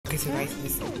Okay, so guys,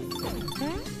 this we're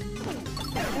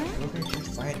gonna shoot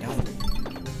fire down.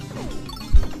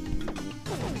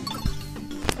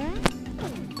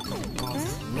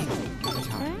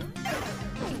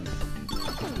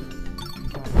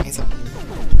 Nice up.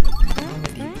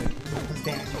 What's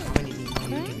that? How many deep can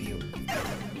you give you?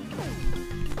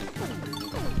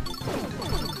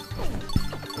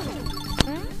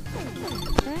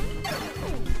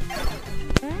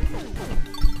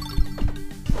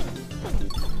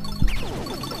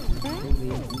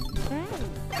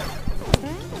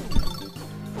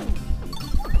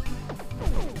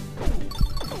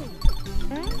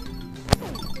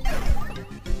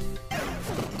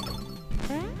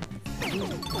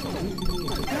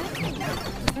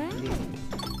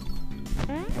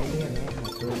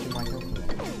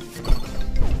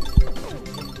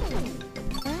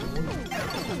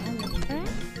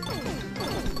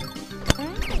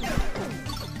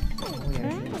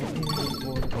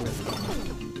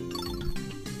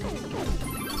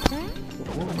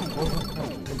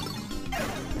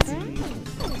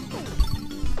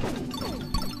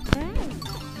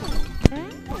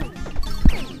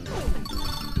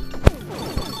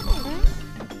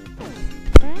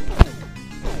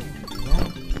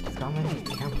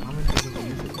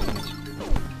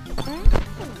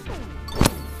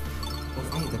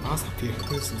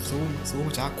 This is so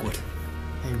much awkward.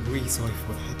 I'm really sorry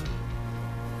for that.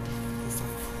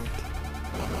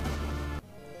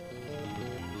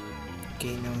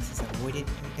 Okay, now this is avoided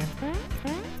again.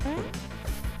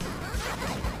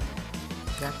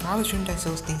 Yeah, I probably shouldn't have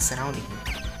those things surrounding me.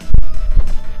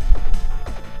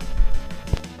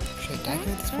 Should I attack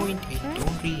him at this point? I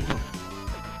don't really know.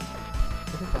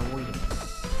 What if I avoid him?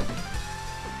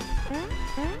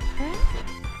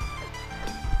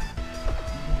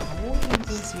 Avoiding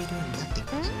things we're doing nothing.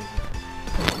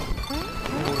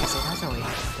 Oh, so that's how we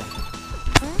have to.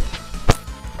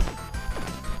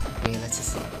 Okay, let's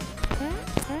just see.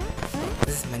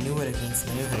 This is maneuver against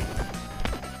maneuver.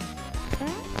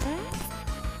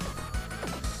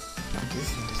 This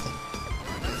is interesting.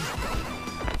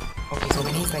 Okay, so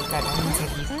when he's like that, that means that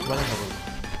he's vulnerable.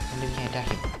 And we can attack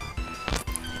him.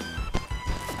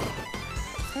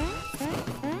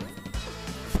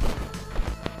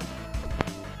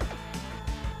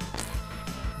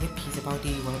 Yep, he's about to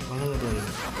be vulnerable.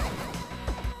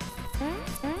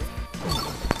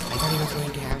 I thought he was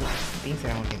going to have things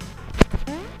around him.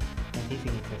 And he's in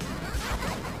it.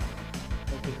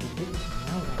 Okay, so this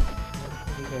now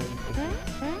we can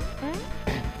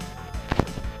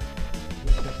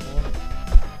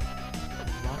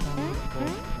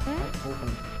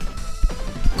open.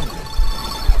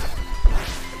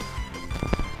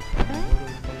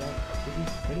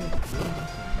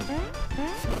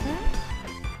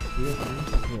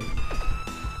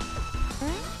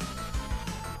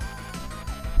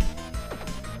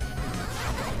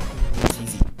 It's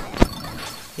easy.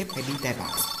 Yep, I beat that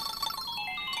box.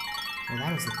 Well,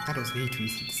 that was way too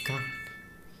easy to discover.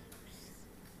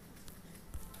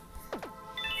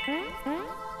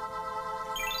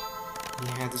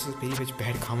 Yeah, this was very much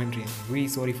bad commentary. I'm really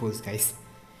sorry for this, guys.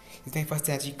 It's my first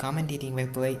time actually commentating while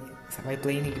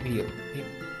playing a video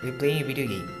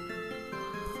game.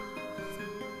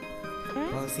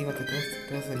 Well, let's see what the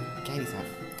girls and Candies have.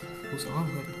 Who's all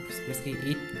hurt? Plus 8,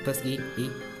 8. Plus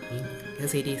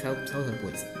 8 is South hurt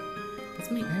points.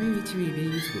 That may be very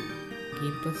useful.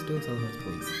 Game plus 2 South hurt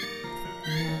points.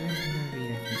 Yeah, that's not very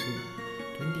that useful.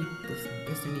 20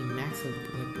 plus 20 max hurt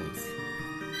points.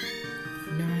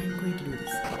 No, I'm going to do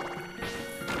this.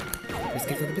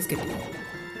 Biscuit for the biscuit.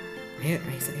 Here,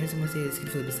 someone say biscuit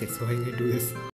for the biscuit, so I'm going to do this.